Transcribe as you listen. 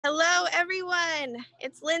everyone.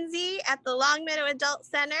 It's Lindsay at the Longmeadow Adult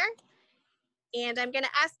Center. And I'm going to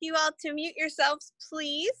ask you all to mute yourselves,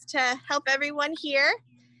 please, to help everyone hear.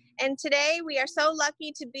 And today we are so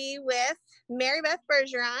lucky to be with Marybeth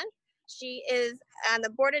Bergeron. She is on the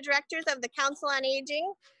Board of Directors of the Council on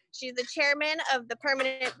Aging. She's the chairman of the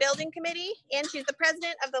Permanent Building Committee, and she's the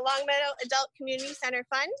president of the Longmeadow Adult Community Center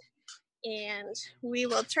Fund. And we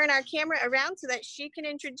will turn our camera around so that she can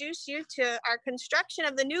introduce you to our construction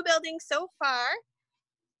of the new building so far.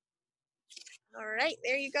 All right,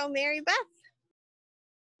 there you go, Marybeth.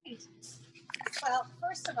 Well,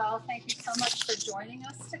 first of all, thank you so much for joining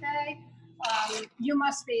us today. You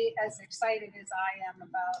must be as excited as I am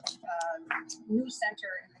about new center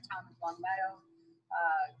in the town of Longmeadow.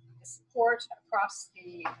 The support across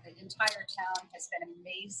the entire town has been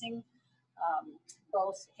amazing,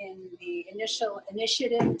 both in the initial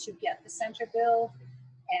initiative to get the center built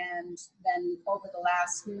and then over the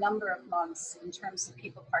last number of months in terms of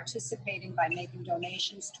people participating by making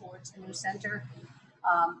donations towards the new center.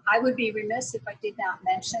 I would be remiss if I did not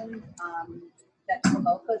mention that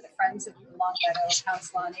TLOCA, the Friends of the Longmeadow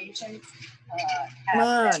Council on Aging,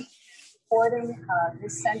 have been supporting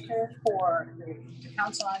this center for the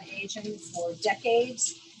Council on Aging for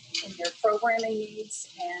decades in their programming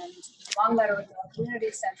needs, and the Longmeadow Adult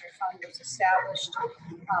Community Center Fund was established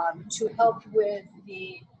to help with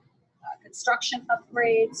the construction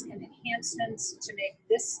upgrades and enhancements to make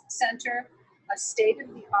this center a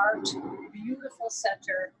state-of-the-art, beautiful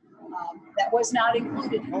center that was not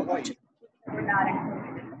included in the budget. Were not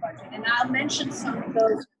included in the budget, and I'll mention some of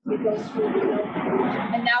those as we go through the building.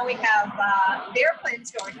 And now we have the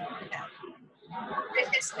airplanes going over now. It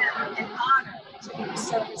has been an honor to be of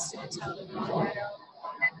service to the town of Longmeadow,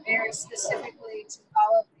 and very specifically to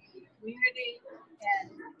all of the community and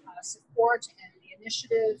support and the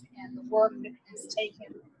initiative and the work that has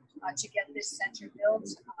taken to get this center built.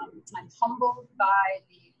 I'm humbled by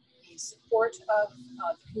the support of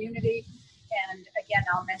the community, and again,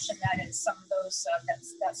 I'll mention that in some of those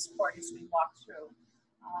that support as we walk through.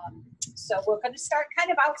 So we're going to start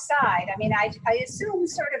kind of outside. I mean, I assume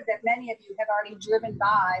sort of that many of you have already driven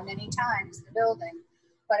by many times the building,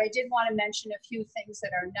 but I did want to mention a few things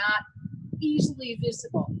that are not easily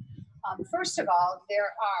visible. First of all, there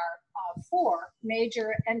are 4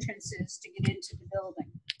 major entrances to get into the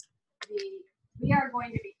building. We are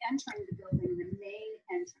going to be entering the building, the main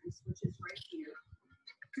entrance, which is right here.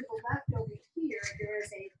 To the left over here, there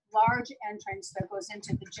is a large entrance that goes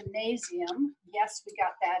into the gymnasium. Yes, we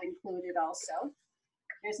got that included also.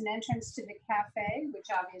 There's an entrance to the cafe, which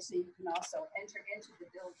obviously you can also enter into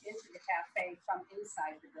the cafe from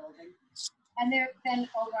inside the building. And then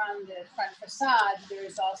over on the front facade,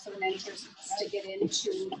 there's also an entrance to get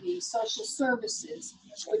into the social services,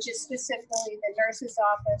 which is specifically the nurse's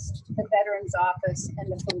office, the veteran's office,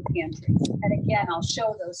 and the food pantry. And again, I'll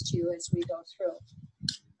show those to you as we go through.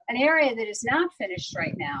 An area that is not finished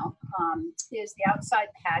right now is the outside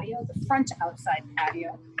patio, the front outside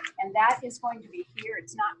patio. And that is going to be here.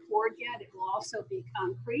 It's not poured yet. It will also be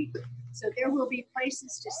concrete. So there will be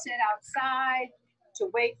places to sit outside, to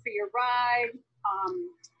wait for your ride,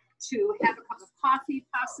 to have a cup of coffee,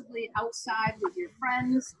 possibly outside with your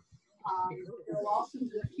friends. There will also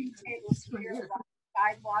be a few tables here along the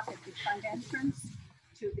sidewalk at the front entrance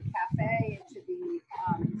to the cafe and to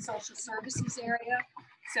the social services area.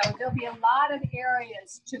 So there'll be a lot of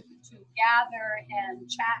areas to gather and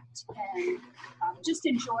chat and just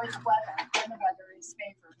enjoy the weather when the weather is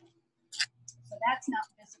favorable. So that's not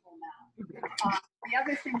visible now. The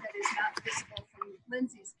other thing that is not visible from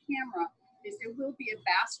Lindsay's camera is there will be a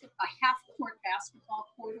half-court basketball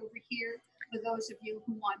court over here for those of you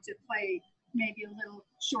who want to play maybe a little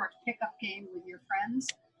short pickup game with your friends.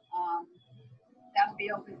 That'll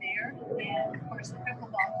be over there. And of course the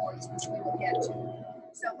pickleball courts, which we will get to.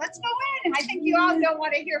 So let's go in. I think you all don't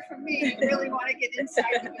want to hear from me. You really want to get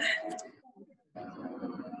inside.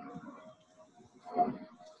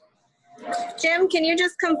 Jim, can you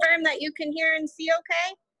just confirm that you can hear and see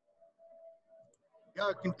okay? Yeah,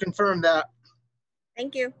 I can confirm that.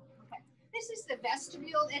 Thank you. Okay. This is the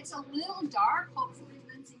vestibule. It's a little dark. Hopefully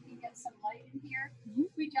Lindsay can get some light in here.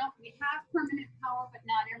 We have permanent power, but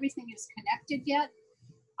not everything is connected yet.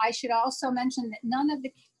 I should also mention that none of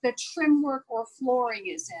the trim work or flooring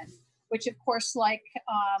is in, which of course, like,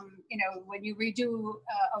 you know, when you redo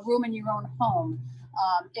a room in your own home,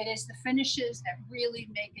 it is the finishes that really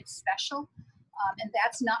make it special. And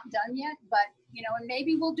that's not done yet, but, you know, and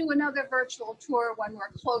maybe we'll do another virtual tour when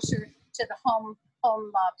we're closer to the home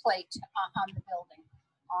plate on the building.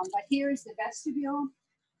 But here's the vestibule.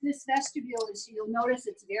 This vestibule is, you'll notice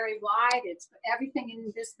it's very wide. It's, everything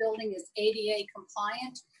in this building is ADA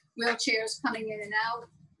compliant. Wheelchairs coming in and out.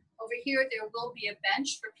 Over here, there will be a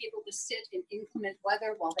bench for people to sit in inclement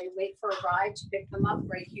weather while they wait for a ride to pick them up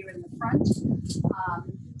right here in the front.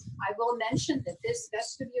 I will mention that this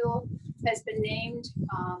vestibule has been named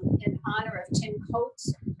in honor of Tim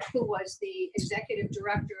Coates, who was the executive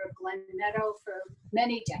director of Glen Meadow for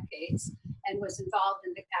many decades and was involved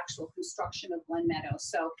in the actual construction of Glen Meadow.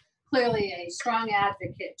 So clearly a strong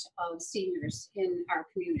advocate of seniors in our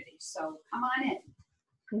community. So come on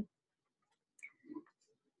in.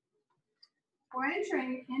 We're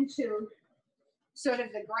entering into sort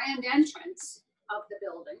of the grand entrance of the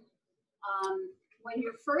building. When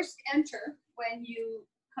you first enter, when you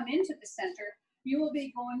come into the center, you will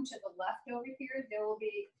be going to the left over here. There will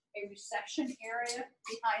be a reception area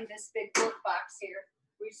behind this big book box here.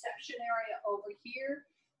 Reception area over here.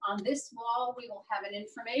 On this wall, we will have an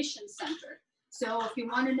information center. So if you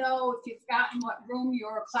want to know if you've gotten what room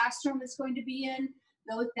your classroom is going to be in,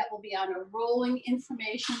 that will be on a rolling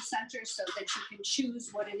information center so that you can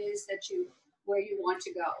choose what it is that where you want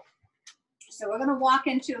to go. So we're going to walk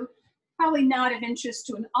into, probably not of interest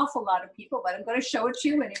to an awful lot of people, but I'm going to show it to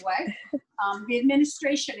you anyway, the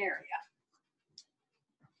administration area.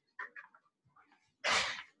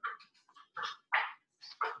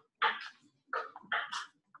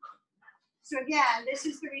 So again, this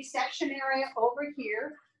is the reception area over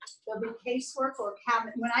here. There'll be casework or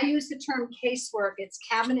cabinet. When I use the term casework, it's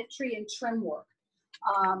cabinetry and trim work.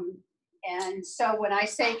 And so when I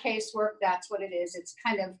say casework, that's what it is. It's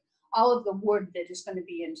kind of all of the wood that is going to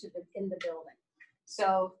be in the building.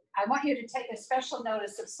 So I want you to take a special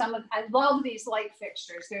notice of some of, I love these light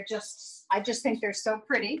fixtures. They're just, I just think they're so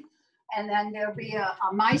pretty. And then there'll be a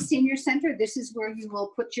My Senior Center. This is where you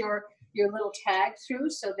will put your little tag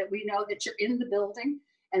through so that we know that you're in the building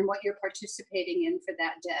and what you're participating in for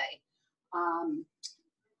that day.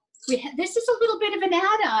 This is a little bit of an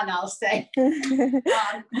add-on, I'll say.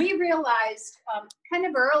 We realized kind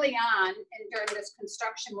of early on and during this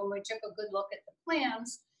construction when we took a good look at the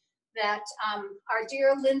plans that our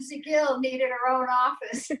dear Lindsay Gill needed her own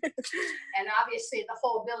office. And obviously the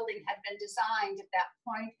whole building had been designed at that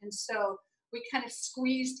point. And so we kind of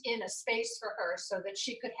squeezed in a space for her so that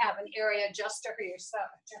she could have an area just to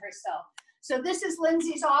herself. So this is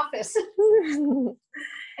Lindsay's office.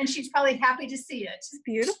 And she's probably happy to see it. It's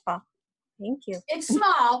beautiful. Thank you. It's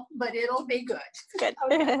small, but it'll be good. Good.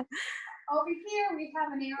 Okay. Over here, we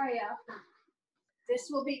have an area. This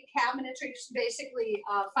will be cabinetry, basically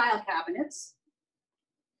file cabinets.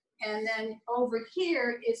 And then over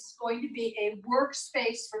here is going to be a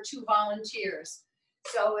workspace for 2 volunteers.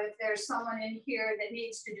 So if there's someone in here that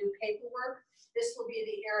needs to do paperwork, this will be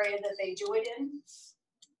the area that they do it in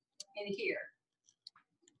here.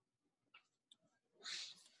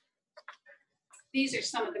 These are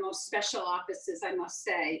some of the most special offices, I must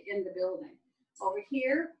say, in the building. Over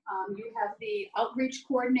here, you have the outreach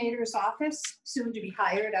coordinator's office, soon to be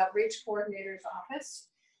hired outreach coordinator's office.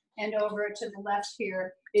 And over to the left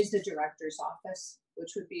here is the director's office,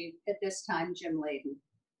 which would be at this time Jim Layden.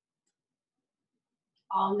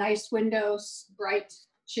 All nice windows, bright,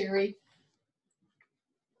 cheery.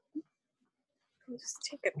 I'll just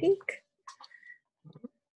take a peek.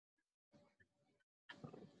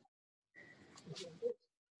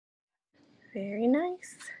 Very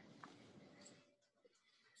nice.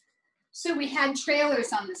 So we had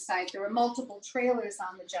trailers on the site. There were multiple trailers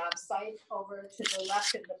on the job site over to the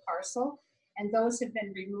left of the parcel, and those have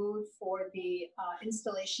been removed for the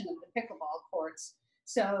installation of the pickleball courts.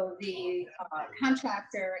 So the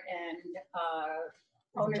contractor and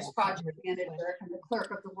owner's project manager and the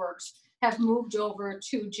clerk of the works have moved over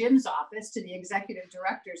to Jim's office, to the executive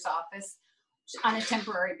director's office on a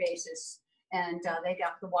temporary basis. And they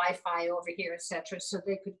got the Wi-Fi over here, et cetera, so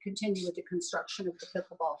they could continue with the construction of the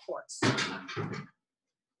pickleball courts.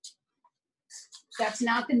 That's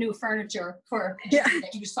not the new furniture for Jim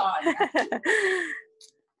that you saw in there.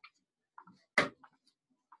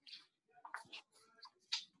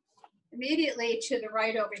 Immediately to the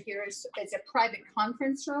right over here is a private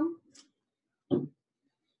conference room.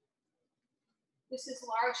 This is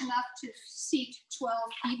large enough to seat 12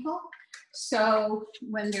 people. So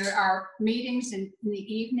when there are meetings in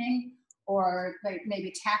the evening or like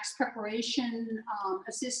maybe tax preparation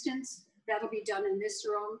assistance, that'll be done in this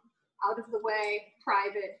room, out of the way,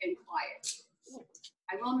 private and quiet.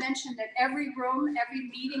 I will mention that every room, every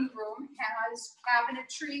meeting room has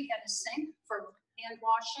cabinetry and a sink for hand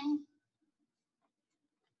washing.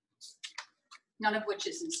 None of which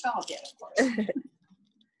is installed yet, of course.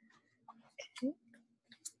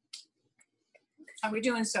 How are we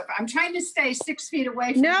doing so far? I'm trying to stay 6 feet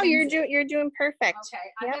away from No, you're Lindsay. doing perfect.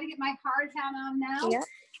 Okay, I'm Yep. gonna get my hard hat on now. Yep.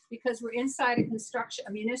 Because we're inside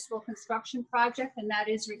a municipal construction project, and that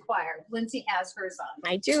is required. Lindsay has hers on.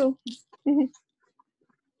 I do. So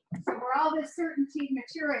where all this CertainTeed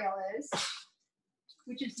material is,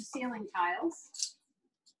 which is the ceiling tiles,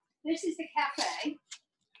 this is the cafe.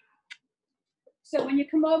 So when you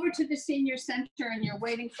come over to the senior center and you're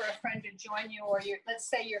waiting for a friend to join you, or let's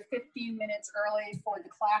say you're 15 minutes early for the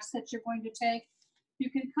class that you're going to take, you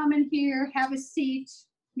can come in here, have a seat,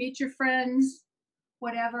 meet your friends,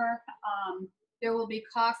 whatever. There will be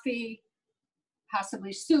coffee,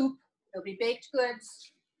 possibly soup, there'll be baked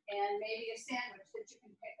goods, and maybe a sandwich that you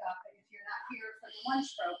can pick up. And if you're not here for the lunch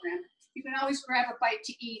program, you can always grab a bite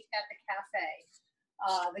to eat at the cafe.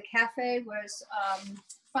 The cafe was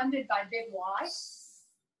funded by Big Y,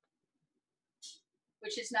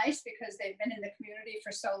 which is nice because they've been in the community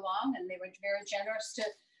for so long, and they were very generous to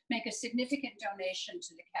make a significant donation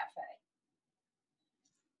to the cafe.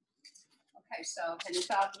 Okay, so, and it's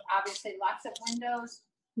obviously lots of windows,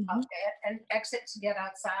 and exit to get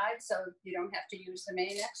outside, so you don't have to use the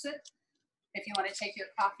main exit. If you want to take your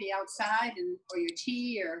coffee outside or your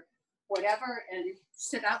tea or whatever and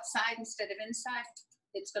sit outside instead of inside,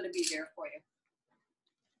 it's going to be there for you.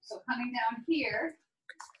 So coming down here,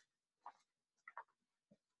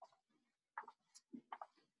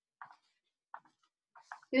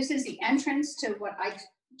 this is the entrance to what I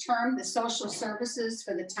term the social services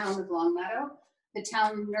for the town of Longmeadow. The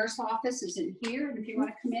town nurse office is in here, and if you want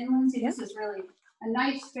to come in, Lindsay, this is really a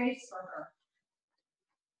nice space for her.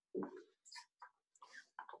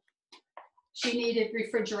 She needed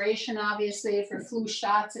refrigeration, obviously, for flu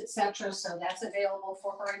shots, etc. So that's available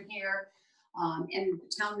for her in here. And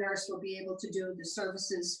the town nurse will be able to do the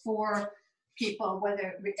services for people,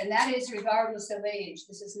 and that is regardless of age.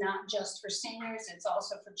 This is not just for seniors, it's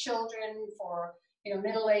also for children, for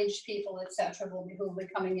middle-aged people, etc. who will be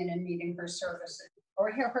coming in and needing her services,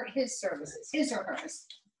 or his services, his or hers.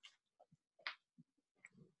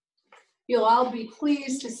 You'll all be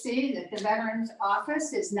pleased to see that the Veterans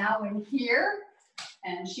Office is now in here,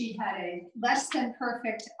 and she had a less than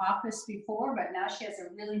perfect office before, but now she has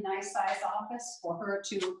a really nice size office for her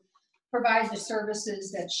to provide the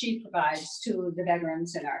services that she provides to the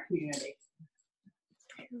veterans in our community.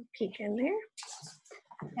 Peek in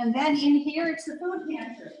there. And then in here, it's the food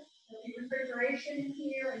pantry. There'll be refrigeration in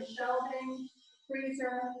here and shelving,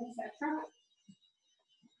 freezer, etc.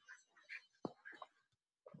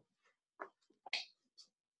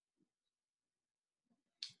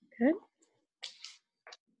 Good.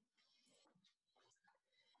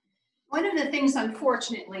 One of the things,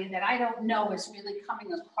 unfortunately, that I don't know is really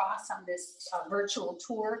coming across on this virtual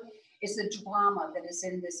tour is the drama that is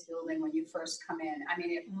in this building when you first come in. I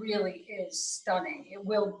mean, it really is stunning. It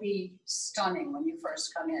will be stunning when you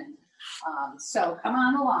first come in. So come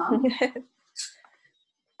on along.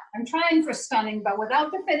 I'm trying for stunning, but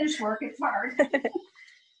without the finished work, it's hard.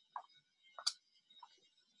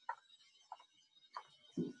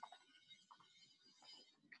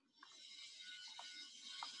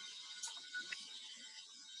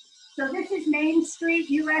 So this is Main Street,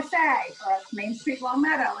 USA, or Main Street,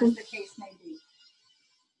 Longmeadow, as the case may be.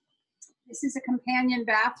 This is a companion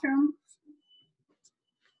bathroom.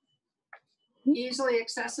 Easily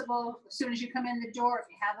accessible as soon as you come in the door. If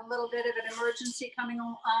you have a little bit of an emergency coming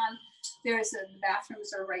on, the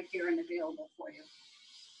bathrooms are right here and available for you.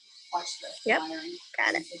 Watch the wiring.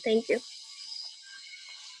 Got it. Thank you.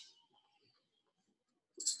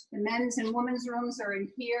 The men's and women's rooms are in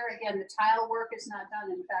here. Again, the tile work is not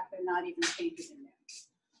done. In fact, they're not even painted in there.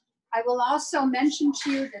 I will also mention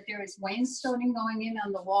to you that there is wainscoting going in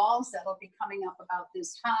on the walls that will be coming up about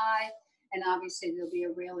this high. And obviously there'll be a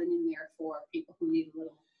railing in there for people who need a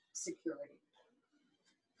little security.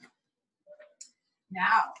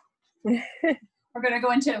 Now, we're going to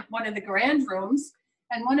go into one of the grand rooms,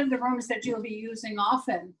 and one of the rooms that you'll be using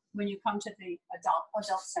often when you come to the adult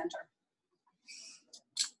center.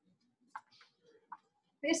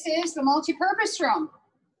 This is the multi-purpose room.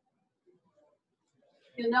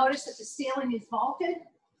 You'll notice that the ceiling is vaulted.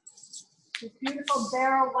 There's beautiful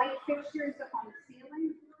barrel light fixtures up on the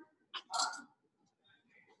ceiling.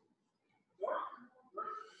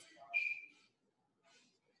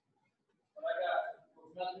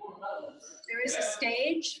 There is a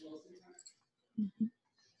stage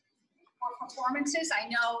for performances. I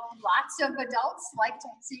know lots of adults like to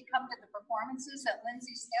come to the performances that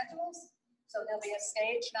Lindsay schedules. So there'll be a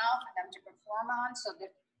stage now for them to perform on, so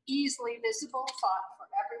they're easily visible for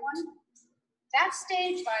everyone. That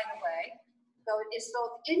stage, by the way, though, is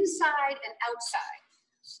both inside and outside.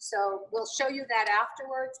 So we'll show you that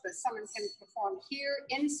afterwards, but someone can perform here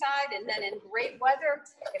inside, and then in great weather,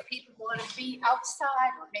 if people want to be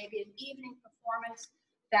outside or maybe an evening performance,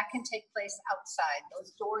 that can take place outside.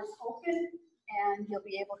 Those doors open and you'll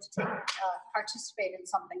be able to participate in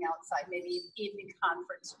something outside, maybe an evening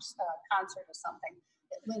conference or concert or something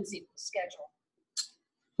that Lindsay will schedule.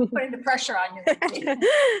 Putting the pressure on you,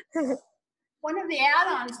 Lindsay. One of the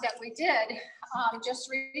add-ons that we did just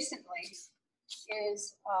recently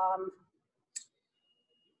is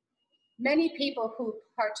many people who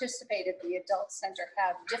participate at the Adult Center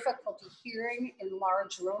have difficulty hearing in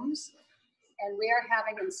large rooms, and we are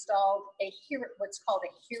having installed what's called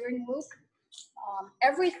a hearing loop.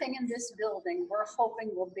 Everything in this building we're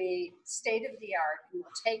hoping will be state-of-the-art and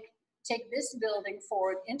will take this building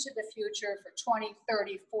forward into the future for 20,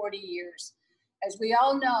 30, 40 years. As we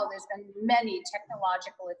all know, there's been many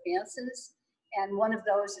technological advances, and one of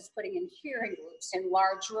those is putting in hearing loops in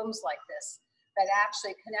large rooms like this that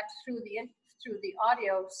actually connect through the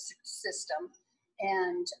audio system,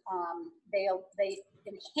 and they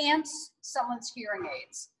enhance someone's hearing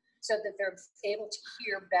aids so that they're able to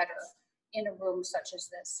hear better in a room such as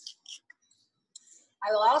this.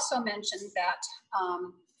 I will also mention that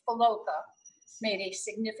Faloka made a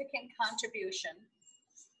significant contribution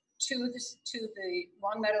to the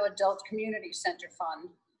Longmeadow Adult Community Center Fund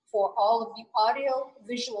for all of the audio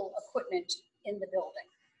visual equipment in the building.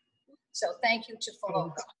 So thank you to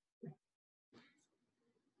Faloka.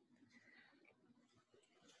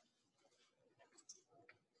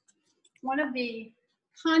 One of the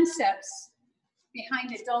concepts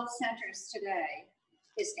behind adult centers today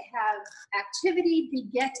is to have activity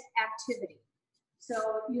beget activity. So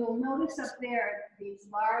you'll notice up there, these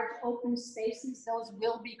large open spaces, those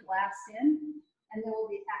will be glassed in, and there will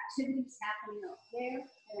be activities happening up there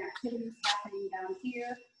and activities happening down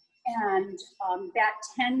here. And that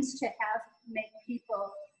tends to make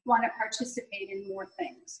people want to participate in more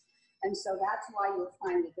things. And so that's why you'll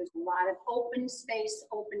find that there's a lot of open space,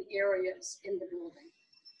 open areas in the building.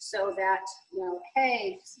 So that, you know,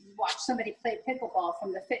 hey, watch somebody play pickleball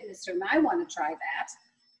from the fitness room, I want to try that,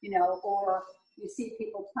 you know, or you see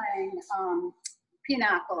people playing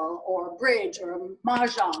pinochle or bridge or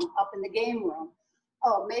mahjong up in the game room.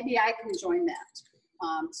 Oh, maybe I can join that.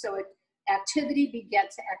 So activity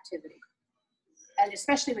begets activity. And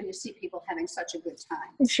especially when you see people having such a good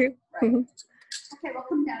time. Sure. Right? Mm-hmm. Okay, we'll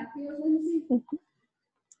come down here, Lindsay. Mm-hmm.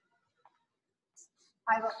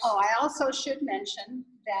 I also should mention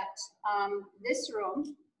that this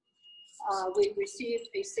room, we received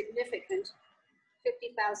a significant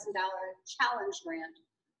 $50,000 challenge grant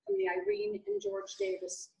from the Irene and George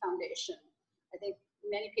Davis Foundation. I think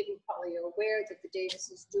many people probably are aware that the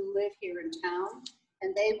Davises do live here in town,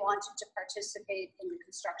 and they wanted to participate in the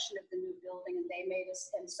construction of the new building, and they made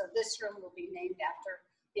us, and so this room will be named after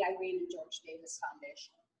the Irene and George Davis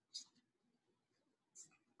Foundation.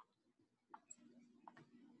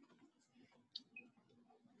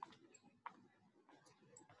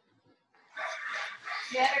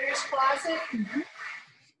 Janitor's closet. Mm-hmm.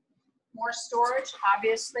 More storage,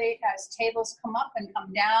 obviously, as tables come up and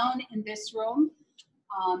come down in this room,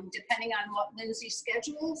 depending on what Lindsay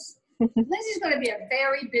schedules. Lindsay's going to be a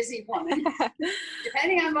very busy woman.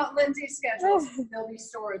 Depending on what Lindsay schedules, there'll be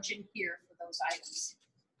storage in here for those items.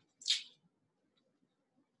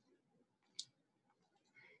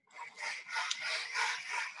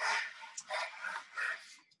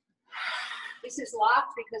 This is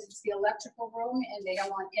locked because it's the electrical room and they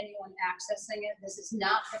don't want anyone accessing it. This is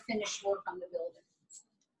not the finished work on the building.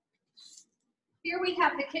 Here we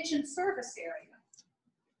have the kitchen service area.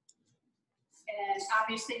 And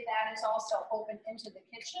obviously that is also open into the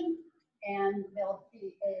kitchen. And there'll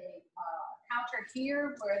be a counter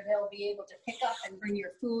here where they'll be able to pick up and bring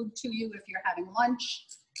your food to you if you're having lunch,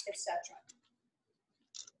 etc.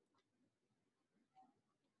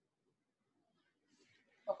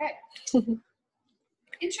 Okay.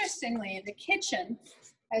 Interestingly, the kitchen,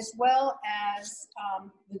 as well as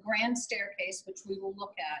the grand staircase, which we will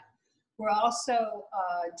look at, were also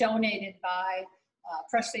donated by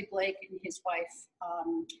Presley Blake and his wife,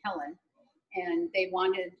 Helen, and they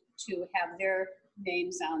wanted to have their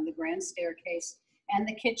names on the grand staircase and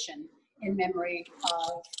the kitchen in memory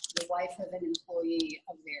of the wife of an employee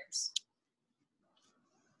of theirs.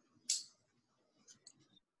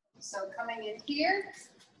 So coming in here,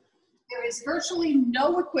 there is virtually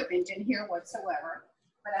no equipment in here whatsoever,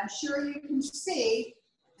 but I'm sure you can see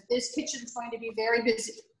that this kitchen is going to be very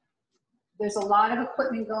busy. There's a lot of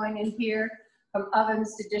equipment going in here, from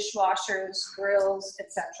ovens to dishwashers, grills,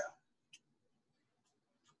 etc.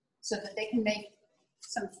 So that they can make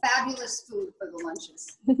some fabulous food for the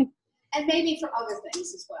lunches. And maybe for other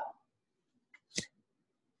things as well.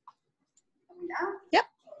 Coming down? Yep.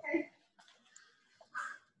 Okay.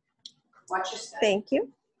 Watch your step. Thank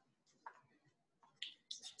you.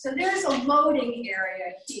 So there's a loading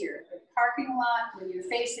area here. The parking lot, when you're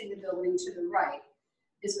facing the building to the right,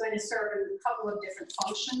 is going to serve a couple of different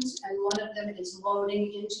functions, and one of them is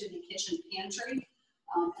loading into the kitchen pantry,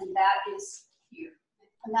 and that is here.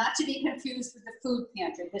 Not to be confused with the food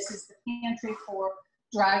pantry. This is the pantry for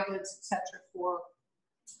dry goods, etc., for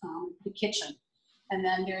the kitchen. And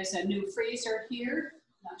then there's a new freezer here.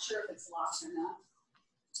 Not sure if it's locked or not.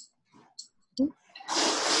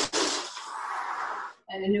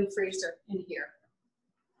 And a new freezer in here.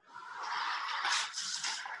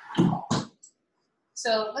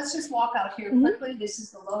 So let's just walk out here quickly. This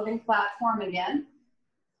is the loading platform again.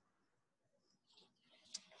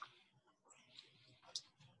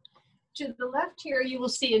 To the left here, you will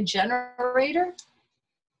see a generator.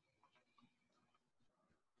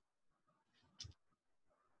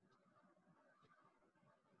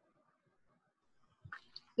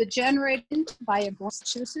 The generator by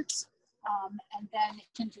Massachusetts, and then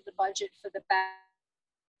into the budget for the back.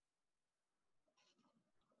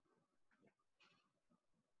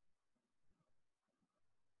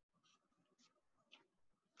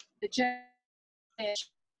 The generator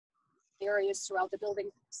areas throughout the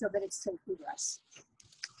building so that it's safe egress.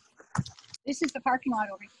 This is the parking lot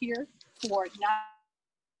over here for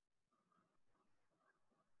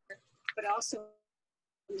but also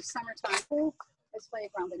in the summertime pool. This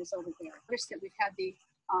playground that is over there. First, that we've had the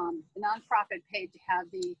nonprofit paid to have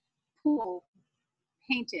the pool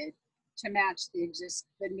painted to match the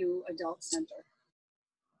new adult center.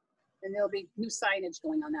 And there'll be new signage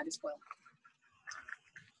going on that as well.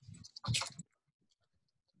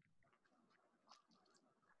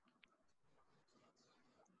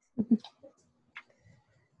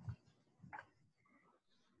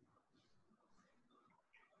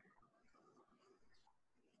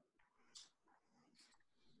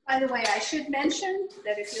 By the way, I should mention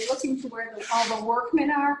that if you're looking to where all the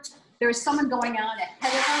workmen are, there's someone going on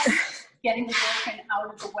ahead of us, getting the workmen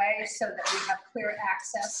out of the way so that we have clear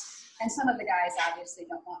access. And some of the guys obviously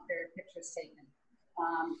don't want their pictures taken.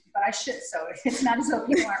 But I should, so it's not as though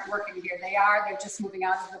people aren't working here. They are, they're just moving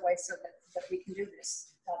out of the way so that we can do this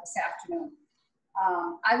this afternoon.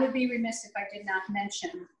 I would be remiss if I did not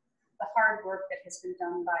mention the hard work that has been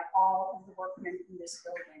done by all of the workmen in this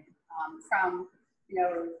building, from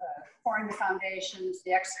pouring the foundations,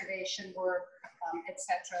 the excavation work,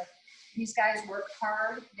 etc. These guys work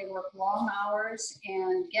hard, they work long hours,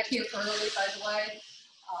 and get here early, by the way,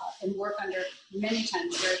 and work under many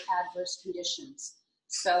times very adverse conditions.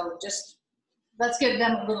 So just, let's give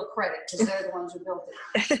them a little credit, because they're the ones who built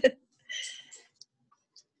it.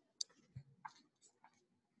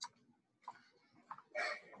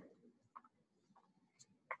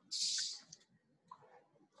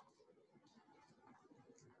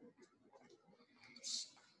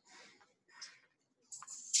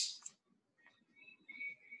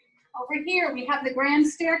 Over here, we have the grand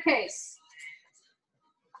staircase,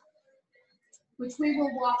 which we will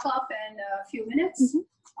walk up in a few minutes.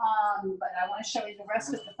 But I want to show you the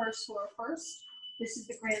rest of the first floor first. This is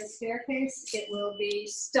the grand staircase. It will be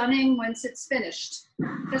stunning once it's finished.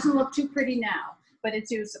 Doesn't look too pretty now, but it's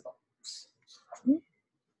usable.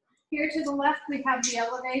 Here to the left, we have the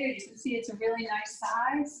elevator. You can see it's a really nice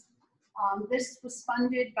size. This was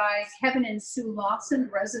funded by Kevin and Sue Lawson,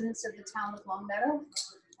 residents of the town of Longmeadow.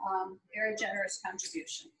 Very generous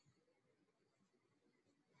contribution.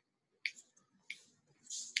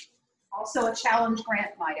 Also a challenge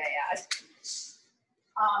grant, might I add.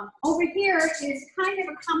 Over here is kind of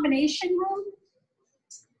a combination room.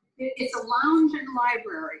 It's a lounge and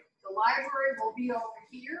library. The library will be over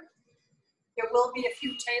here. There will be a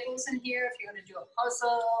few tables in here if you're going to do a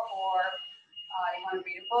puzzle or you want to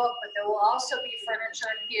read a book, but there will also be furniture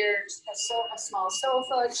in here, a small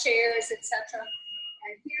sofa, chairs, etc.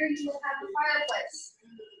 And here you will have the fireplace,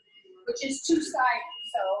 which is two-sided.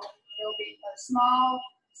 So there'll be a small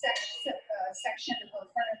section of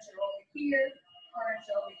furniture over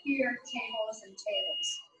here, tables and tables.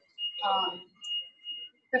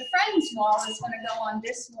 The Friends wall is going to go on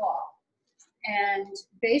this wall. And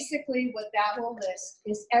basically what that will list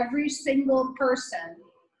is every single person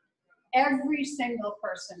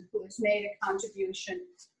who has made a contribution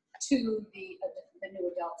to the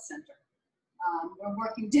new adult center. We're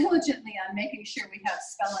working diligently on making sure we have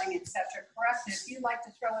spelling, etc. correct. And if you'd like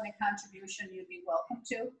to throw in a contribution, you'd be welcome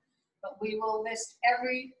to. But we will list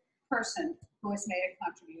every person who has made a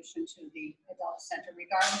contribution to the adult center,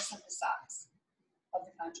 regardless of the size. of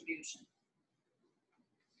the contribution.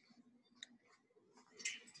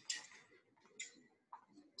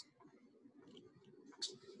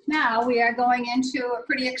 Now we are going into a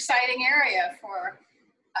pretty exciting area for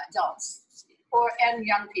adults and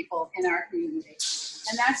young people in our community,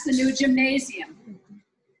 and that's the new gymnasium.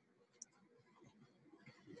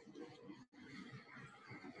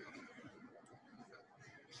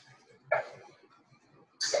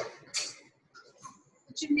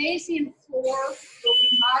 The gymnasium floor will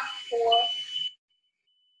be marked for,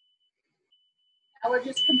 now we're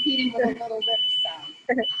just competing with a little bit of sound.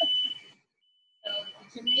 So the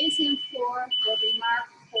gymnasium floor will be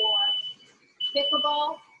marked for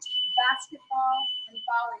pickleball, basketball, and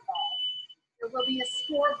volleyball. There will be a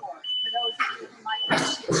scoreboard for those of you who might want to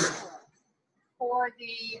see the score. For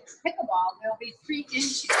the pickleball, there will be 3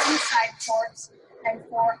 inside courts and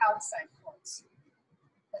 4 outside courts.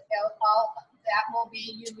 But that will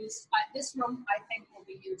be used, this room I think will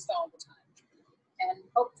be used all the time, and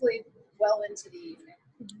hopefully well into the evening.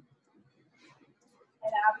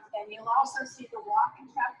 And you'll also see the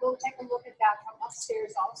walking track. We'll take a look at that from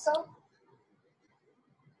upstairs also.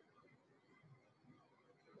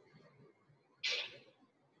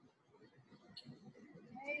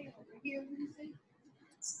 Okay, over here, Lucy.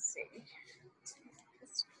 Let's see.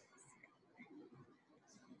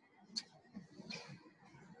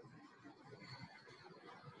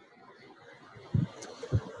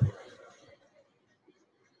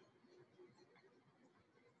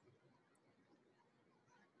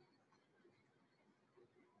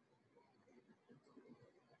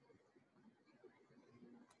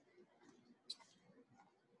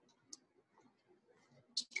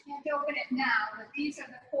 Can't open it now, but these are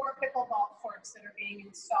the 4 pickleball courts that are being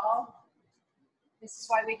installed. This is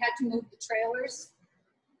why we had to move the trailers.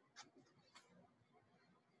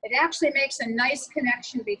 It actually makes a nice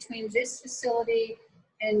connection between this facility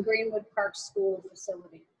and Greenwood Park School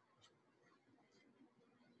facility.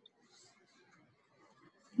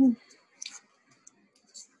 Coming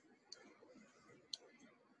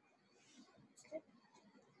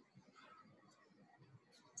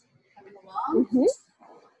along. Mm-hmm.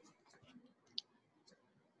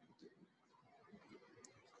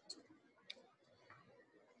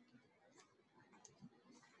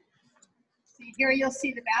 See, here you'll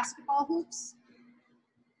see the basketball hoops.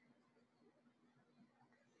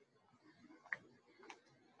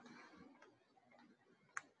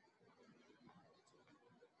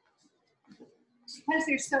 Because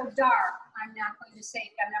they're so dark, I'm not going to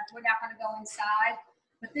say, we're not going to go inside,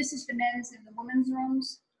 but this is the men's and the women's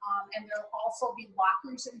rooms. And there'll also be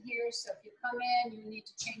lockers in here. So if you come in, you need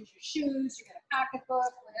to change your shoes, you get a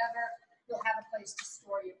pocketbook, whatever, you'll have a place to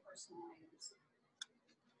store your personal items.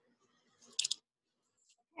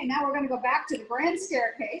 Okay, now we're going to go back to the grand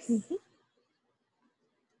staircase. Mm-hmm.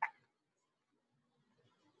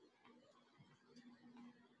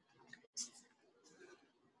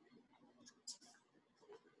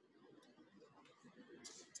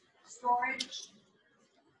 Storage.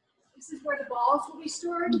 This is where the balls will be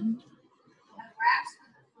stored. Mm-hmm. We'll have racks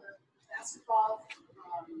for basketball,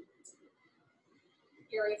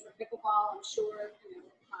 area for pickleball, I'm sure.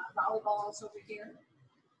 Volleyball is over here.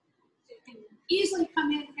 So you can easily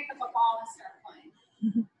come in, pick up a ball, and start playing.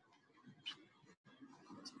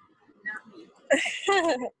 Not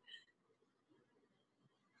me.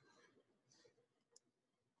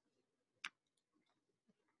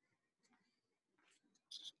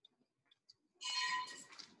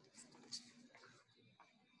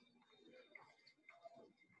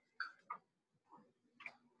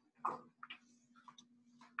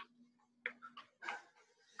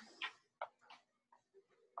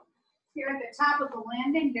 Here at the top of the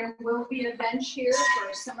landing, there will be a bench here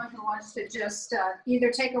for someone who wants to just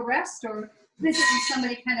either take a rest or visit with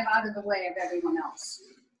somebody kind of out of the way of everyone else.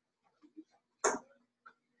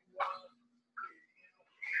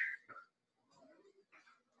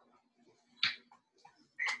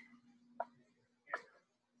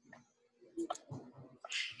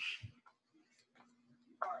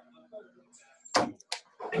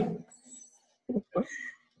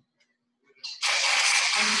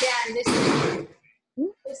 And again,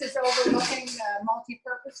 this is overlooking the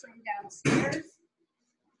multi-purpose room downstairs.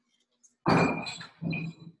 Over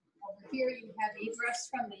here you have egress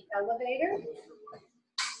from the elevator.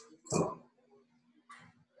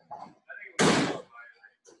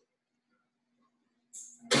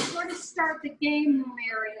 We're going to start the game room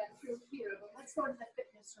area through here, but let's go to the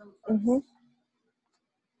fitness room first. Mm-hmm.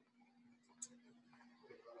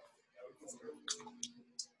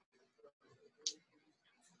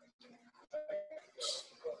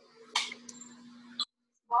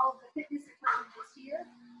 all of the fitness equipment is here.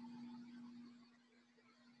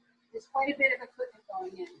 There's quite a bit of equipment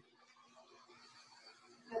going in.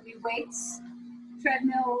 There'll be weights,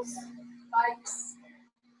 treadmills, bikes,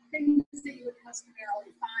 things that you would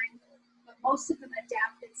customarily find, but most of them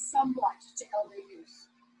adapted somewhat to elder use.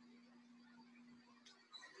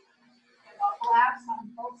 There are flaps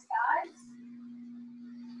on both sides.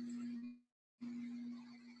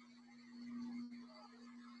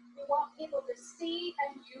 We want people to see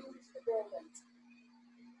and use the building.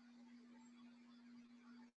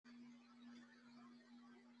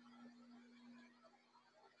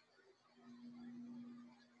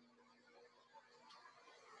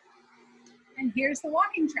 And here's the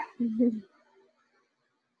walking track.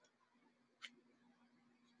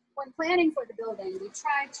 When planning for the building, we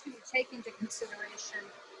tried to take into consideration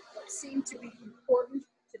what seemed to be important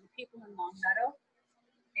to the people in Long Meadow.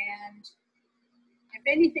 And if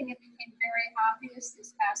anything, it became very obvious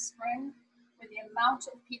this past spring with the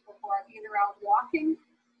amount of people who are either out walking,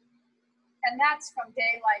 and that's from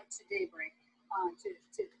daylight to daybreak, to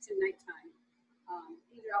nighttime.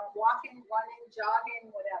 Either out walking, running,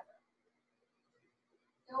 jogging, whatever.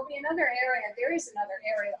 There will be another area, there is another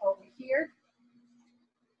area over here.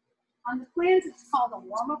 On the plans, it's called a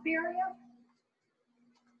warm-up area.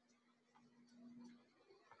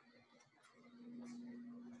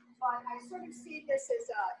 But I sort of see this as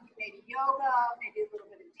maybe yoga, maybe a little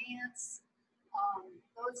bit of dance,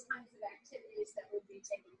 those kinds of activities that would be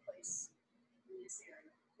taking place in this area,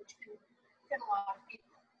 which can fit a lot of people.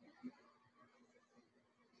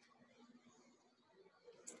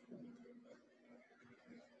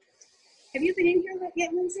 Have you been in here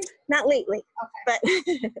yet, Lindsay? Not lately, Okay. but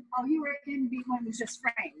Oh, you were in when it was just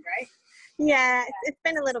framed, right? yeah, it's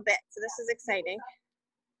been a little bit, so this is exciting.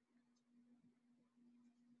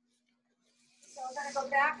 So I'm going to go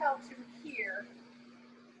back out to here,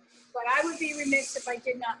 but I would be remiss if I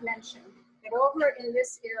did not mention that over in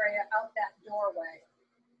this area, out that doorway,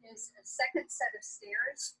 is a second set of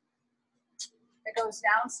stairs that goes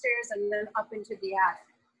downstairs and then up into the attic.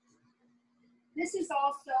 This is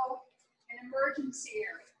also an emergency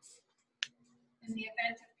area. In the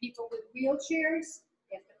event of people with wheelchairs,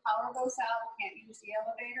 if the power goes out, can't use the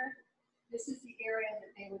elevator, this is the area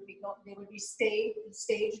that they would be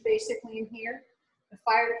staged basically in here. The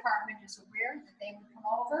fire department is aware that they would come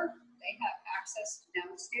over. They have access to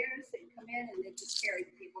downstairs. They come in and they just carry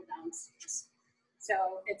the people downstairs.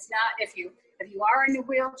 So it's not, if you are in a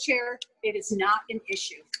wheelchair, it is not an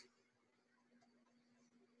issue.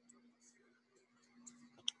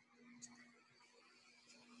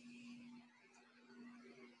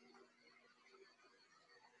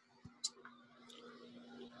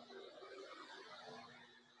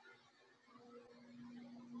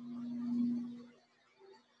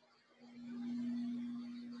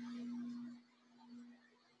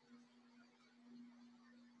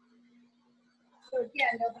 So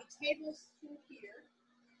again, there'll be tables through here,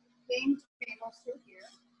 game tables through here,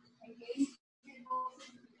 and game tables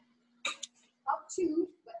up to,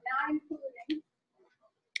 but not including,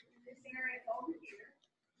 this area over here,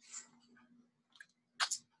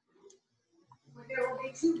 where there will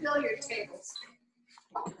be 2 billiard tables.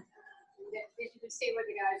 That you can see where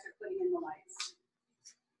the guys are putting in the lights.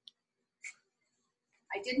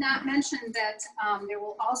 I did not mention that there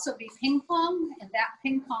will also be ping pong, and that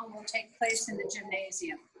ping pong will take place in the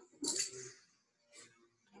gymnasium.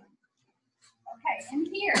 Okay, in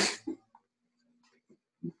here.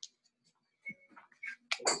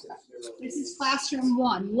 This is classroom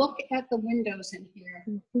 1. Look at the windows in here.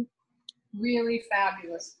 Really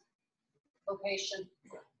fabulous location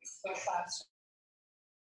for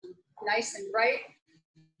classroom. Nice and bright.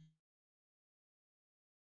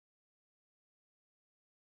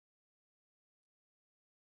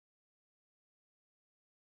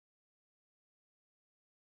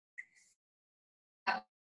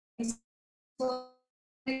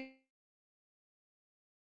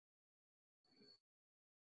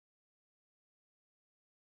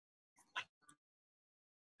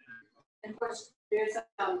 And of course, there's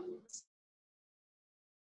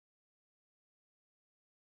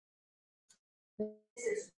this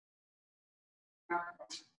is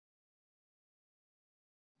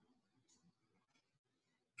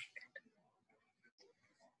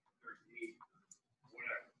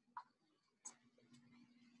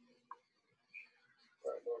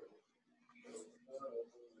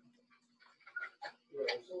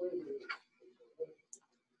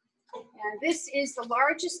and this is the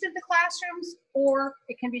largest of the classrooms, or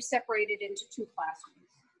it can be separated into 2 classrooms.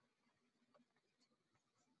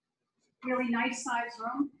 Really nice size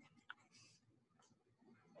room.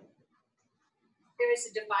 There's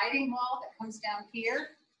a dividing wall that comes down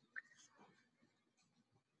here.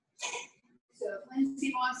 So if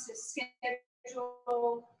Lindsay wants to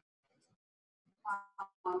schedule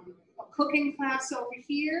a cooking class over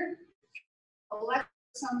here, a lecture of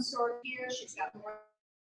some sort here, she's got more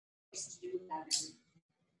ways to do that.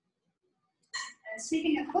 And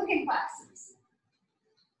speaking of cooking classes,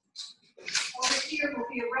 over here will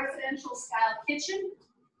be a residential style kitchen,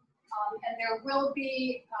 and there will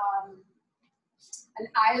be an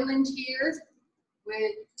island here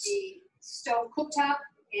with the stove cooktop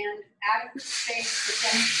and adequate space for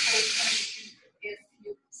demonstration if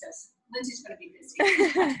you insist. Lindsay's going to be busy.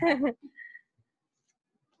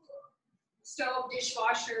 Stove,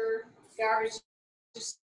 dishwasher, garbage,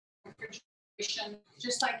 refrigeration,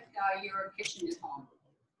 just like your kitchen at home.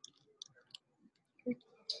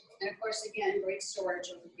 And of course, again, great storage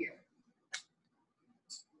over here.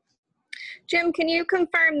 Jim, can you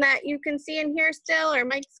confirm that you can see and hear still, or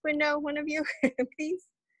Mike's window, one of you, please?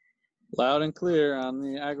 Loud and clear on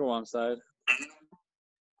the Agawam side.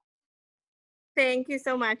 Thank you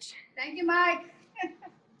so much. Thank you, Mike.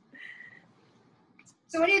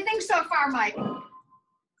 So what do you think so far, Mike?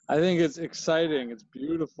 I think it's exciting. It's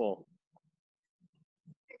beautiful.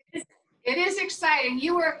 It is exciting.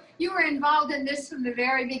 You were involved in this from the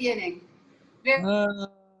very beginning.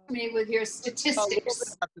 Me with your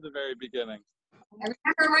statistics. After the very beginning. I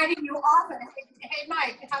remember writing you off and hey,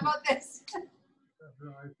 Mike, how about this?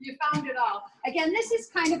 You found it all. Again, this is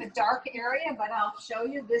kind of a dark area, but I'll show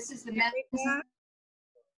you. This is the men's.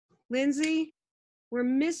 Lindsay, we're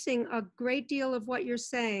missing a great deal of what you're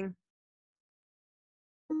saying.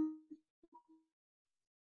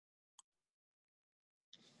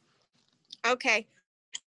 Okay.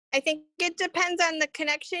 I think it depends on the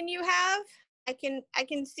connection you have. I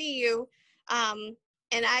can see you, and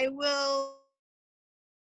I will.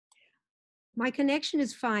 My connection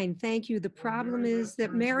is fine, thank you. The problem is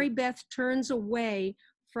that Marybeth turns away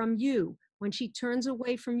from you. When she turns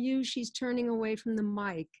away from you, she's turning away from the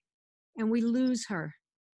mic, and we lose her.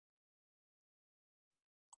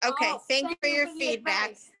 Okay, thank you for your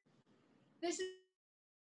feedback. This is,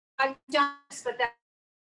 I've done this, but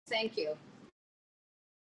thank you.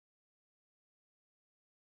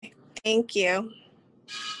 Thank you.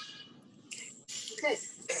 Okay,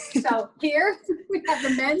 so here we have the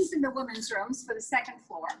men's and the women's rooms for the second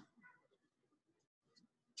floor.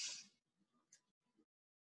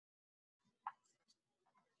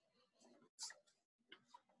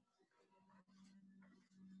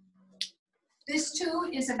 This too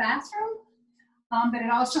is a bathroom, but it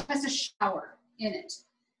also has a shower in it.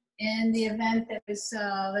 In the event that is,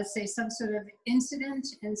 let's say, some sort of incident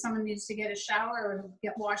and someone needs to get a shower or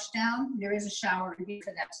get washed down, there is a shower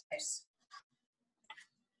for that space.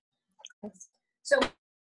 So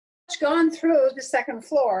we've gone through the second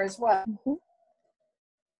floor as well. Mm-hmm.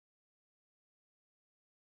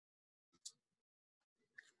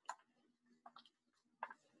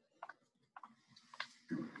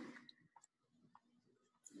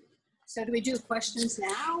 So do we do questions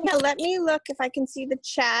now? Yeah, let me look if I can see the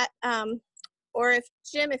chat. Or if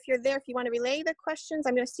Jim, if you're there, if you want to relay the questions,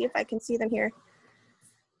 I'm going to see if I can see them here.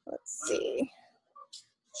 Let's see.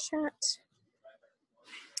 Chat.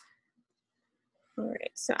 All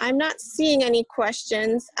right, so I'm not seeing any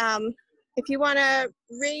questions. If you want to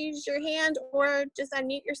raise your hand or just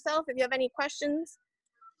unmute yourself if you have any questions.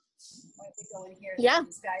 Yeah,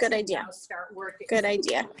 good idea. Good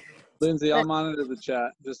idea. Lindsay, I'll monitor the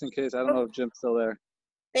chat just in case. I don't know if Jim's still there.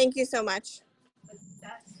 Thank you so much.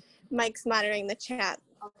 Mike's monitoring the chat.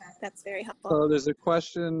 Okay. That's very helpful. So there's a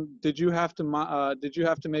question. Did you have to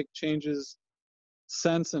make changes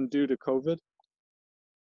since and due to COVID?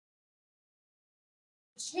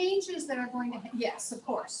 Changes that are going to, yes, of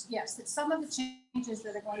course, yes. That some of the changes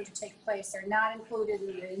that are going to take place are not included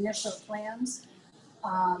in the initial plans,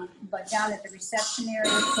 but down at the reception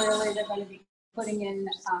area, clearly they're going to be putting in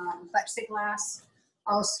plexiglass.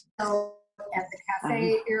 Also at the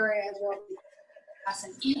cafe area, will be glass,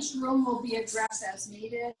 and each room will be addressed as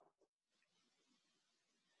needed.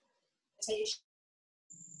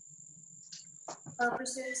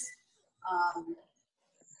 Purposes.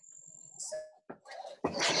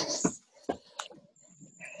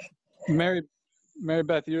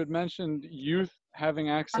 Marybeth, you had mentioned youth having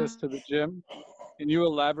access to the gym. Can you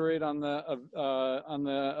elaborate on the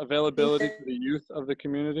availability to the youth of the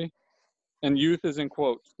community? And youth is in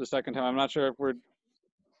quotes the second time. I'm not sure if we're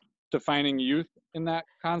defining youth in that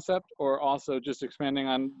concept or also just expanding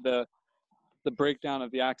on the breakdown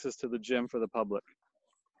of the access to the gym for the public.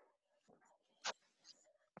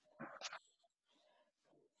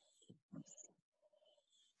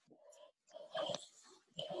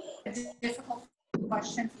 a difficult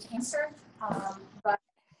question to answer, but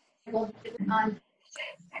we'll on.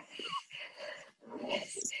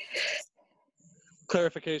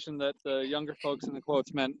 Clarification that the younger folks in the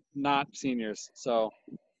quotes meant not seniors. So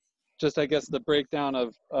just, I guess, the breakdown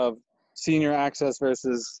of senior access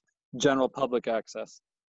versus general public access.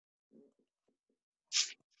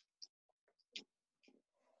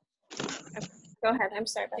 Go ahead, I'm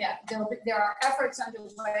sorry. Yeah, there are efforts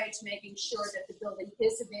underway to making sure that the building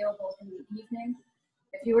is available in the evening.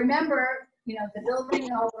 If you remember, you know, the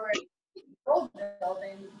building over at the old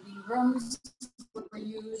building, the rooms were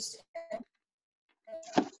used at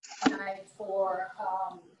night for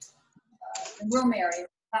the room area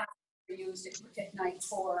were used at night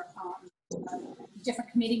for different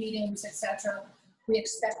committee meetings, etc. We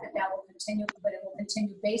expect that will continue, but it will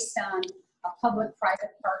continue based on a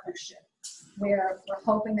public-private partnership, where we're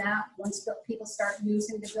hoping that once the people start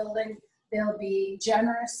using the building, they'll be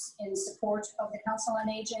generous in support of the Council on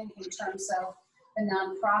Aging in terms of the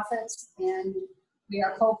nonprofits, and we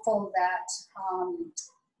are hopeful that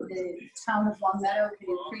the town of Long Meadow can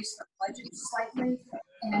increase their budget slightly,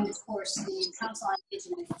 and of course the Council on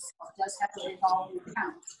Aging itself does have a revolving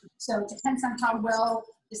account. So it depends on how well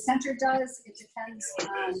the center does. It depends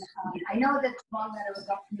on, I know that Long Meadow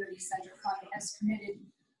Adult Community Center Fund has committed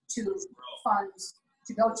to funds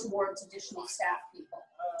to go towards additional staff people.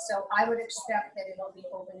 So I would expect that it'll be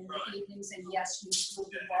open in the evenings, and yes, you will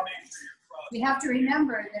be welcome. We have to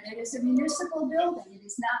remember that it is a municipal building. It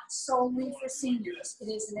is not solely for seniors. It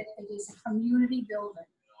is a community building.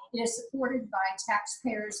 It is supported by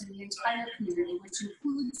taxpayers in the entire community, which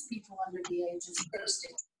includes people under the age of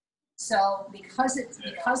 60. So because it's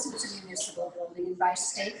a municipal building, and by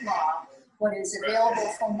state law, what is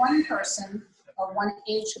available for one person or one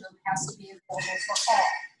age group has to be available for all.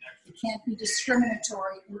 It can't be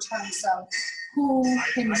discriminatory in terms of who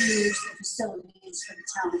can use the facilities for the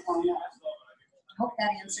town of Long Meadow. I hope that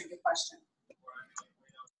answered your question.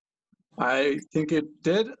 I think it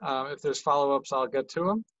did. If there's follow-ups, I'll get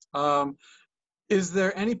to them. Is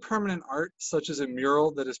there any permanent art, such as a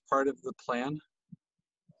mural, that is part of the plan?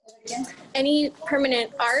 Any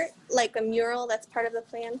permanent art, like a mural, that's part of the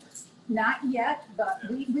plan? Not yet, but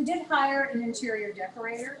we did hire an interior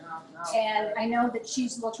decorator, and I know that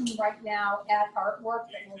she's looking right now at artwork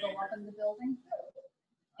that will go up in the building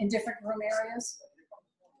in different room areas.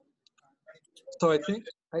 So I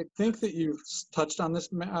think that you've touched on this,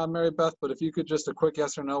 Marybeth, but if you could just a quick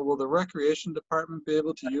yes or no, will the recreation department be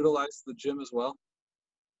able to utilize the gym as well?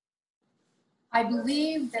 I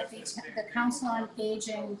believe that the Council on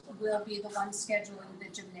Aging will be the one scheduling the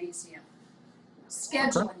gymnasium.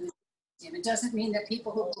 Scheduling the gymnasium. It doesn't mean that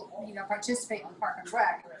people who participate in Park and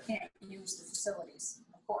Rec can't use the facilities,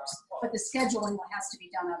 of course. But the scheduling has to be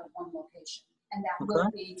done out of one location, and that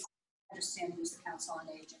will be, understanding, is the Council on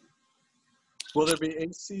Aging. Will there be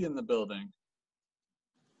AC in the building?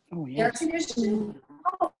 Oh, yes. Air conditioning.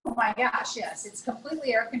 Oh my gosh, yes. It's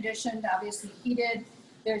completely air conditioned, obviously heated.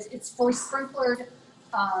 It's fully sprinklered.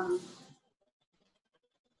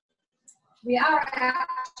 We are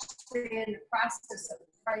actually in the process of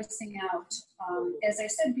pricing out. As I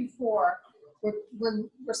said before,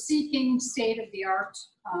 we're seeking state-of-the-art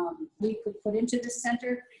we could put into the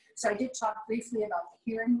center. So I did talk briefly about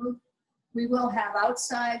the hearing loop. We will have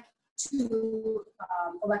outside 2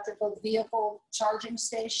 electrical vehicle charging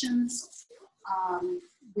stations.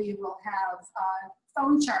 We will have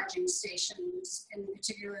phone charging stations in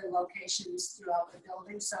particular locations throughout the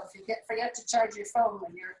building. So if you forget to charge your phone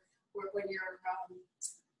when you're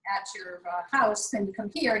at your house, then you come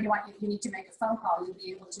here and you need to make a phone call, you'll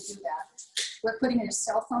be able to do that. We're putting in a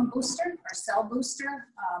cell phone booster, or cell booster.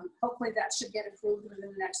 Hopefully that should get approved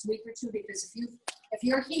within the next week or 2, because if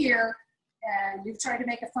you're here and you've tried to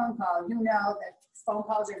make a phone call, you know that phone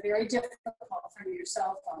calls are very difficult from your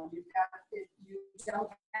cell phone. You don't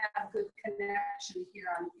have good connection here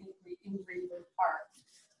in Greenwood Park.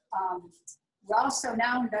 We're also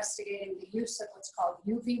now investigating the use of what's called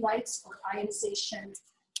UV lights, or ionization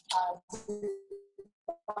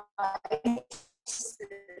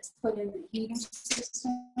that's put in the heating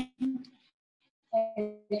system.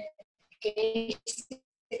 And it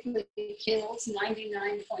basically kills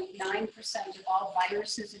 99.9% of all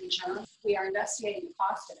viruses and germs. We are investigating the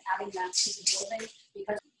cost of adding that to the building,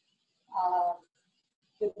 because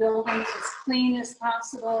the building is as clean as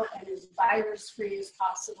possible and as virus-free as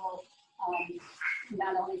possible,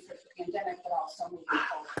 not only for the pandemic, but also moving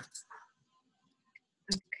forward.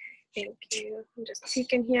 Okay, thank you. I'm just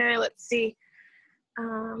peeking here. Let's see.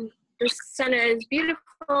 The center is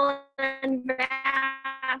beautiful and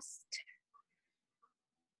vast.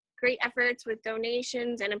 great efforts with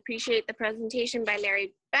donations and appreciate the presentation by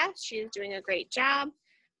Marybeth. She is doing a great job.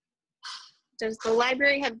 Does the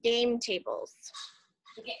library have game tables?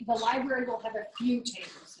 The library will have a few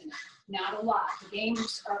tables in it, not a lot. The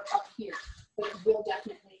games are up here, but we'll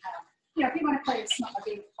definitely have, you know, if you want to play a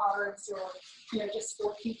game of cards, or, you know, just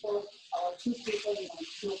 4 people or 2 people, you know,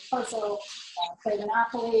 do a puzzle, play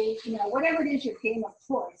Monopoly, you know, whatever it is your game of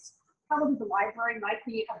choice. Probably the library might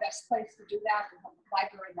be a best place to do that, the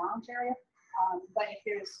library lounge area. But if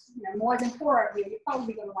there's, you know, more than 4 of you, you're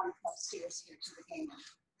probably going to want to come upstairs here to the game room.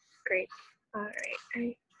 Great. All right.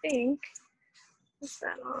 I think is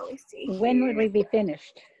that all we see. When here? would we be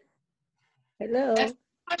finished? Hello. That's the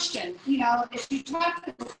question. You know, if you talk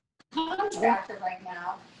to the contractor right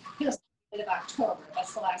now, he'll say end of October.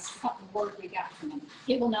 That's the last word we got from him.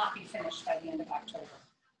 It will not be finished by the end of October.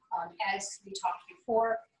 As we talked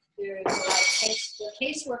before, there's the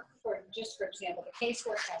casework, just for example, the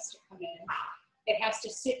casework has to come in. It has to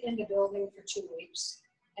sit in the building for 2 weeks.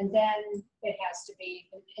 And then it has to be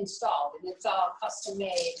installed, and it's all custom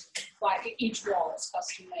made. Like each wall is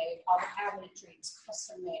custom made, all the cabinetry is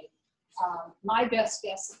custom made. My best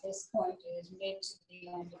guess at this point is mid to the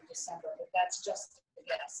end of December, but that's just a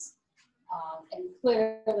guess. And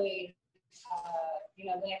clearly, you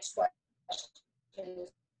know, the next question is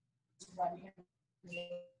when we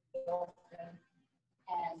open,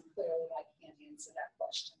 and clearly I can't answer that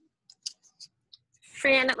question.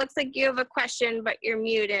 Fran, it looks like you have a question, but you're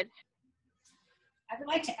muted. I would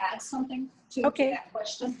like to add something to that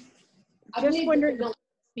question. I Just believe wondered, that the building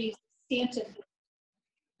will be substantive.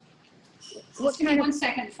 What Just give me kind of- 1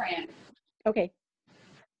 second, Fran. Okay.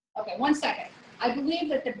 Okay, 1 second. I believe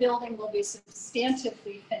that the building will be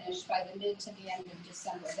substantively finished by the mid to the end of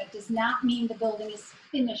December. That does not mean the building is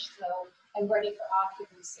finished though and ready for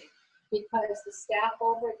occupancy, because the staff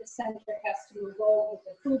over at the center has to move over,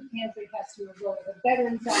 the food pantry has to move over, the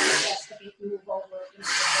veterans office has to move over into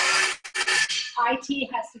the building.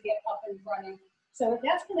 IT has to get up and running. So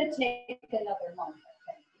that's going to take another month,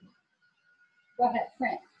 I think. Go ahead,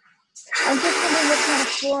 Fran. I'm just wondering what kind of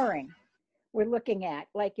flooring we're looking at,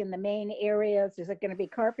 like in the main areas. Is it going to be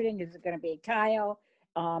carpeting? Is it going to be tile?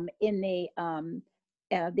 In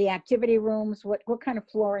the activity rooms, what kind of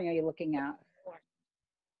flooring are you looking at?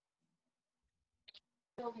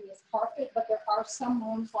 Building is carpet, but there are some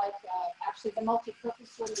rooms like actually the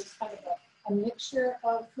multi-purpose room is kind of a mixture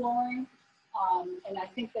of flooring. And I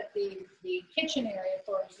think that the kitchen area,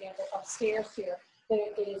 for example, upstairs here,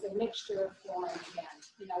 it is a mixture of flooring again.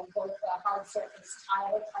 You know, both hard surface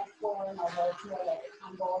tile type flooring, although it's more like a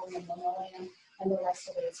combo and linoleum, and the rest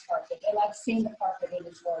of it is carpet. And I've seen the carpet, it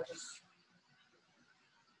is gorgeous.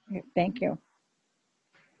 Thank you.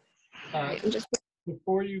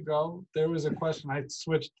 Before you go, there was a question. I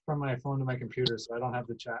switched from my phone to my computer, so I don't have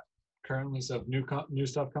the chat currently. So if new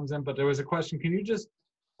stuff comes in, but there was a question. Can you just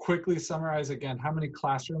quickly summarize again how many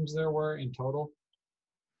classrooms there were in total?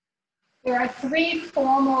 There are 3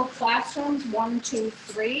 formal classrooms, 1, 2,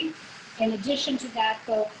 3. In addition to that,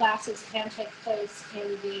 though, classes can take place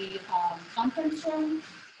in the conference room,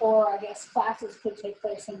 or I guess classes could take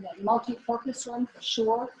place in the multi-purpose room for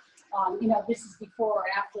sure. You know, this is before or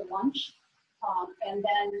after lunch. And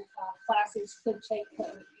then classes could take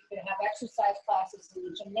place. You could have exercise classes in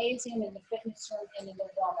the gymnasium, in the fitness room, and in the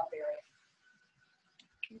warm-up area.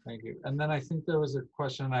 Thank you. And then I think there was a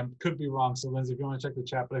question, and I could be wrong, so Lindsay, if you want to check the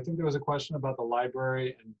chat, but I think there was a question about the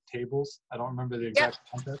library and tables. I don't remember the exact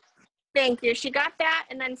context. Thank you. She got that.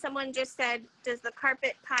 And then someone just said, does the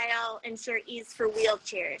carpet pile ensure ease for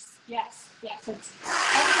wheelchairs? Yes, yes.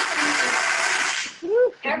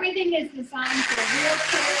 Everything is designed for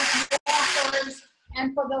wheelchairs, walkers,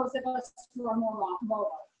 and for those of us who are more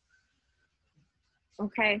mobile.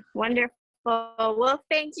 Okay, wonderful. Well,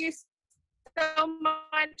 thank you so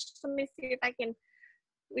much. Let me see if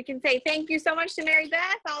we can say thank you so much to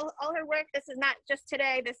Marybeth, all her work. This is not just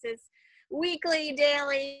today, this is weekly,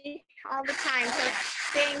 daily, all the time. So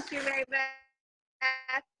thank you,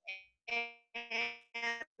 Marybeth.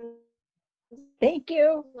 And Thank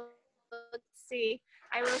you. let's see.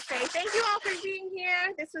 I will say thank you all for being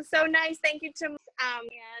here. This was so nice. Thank you to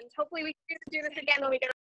and hopefully we can do this again when we get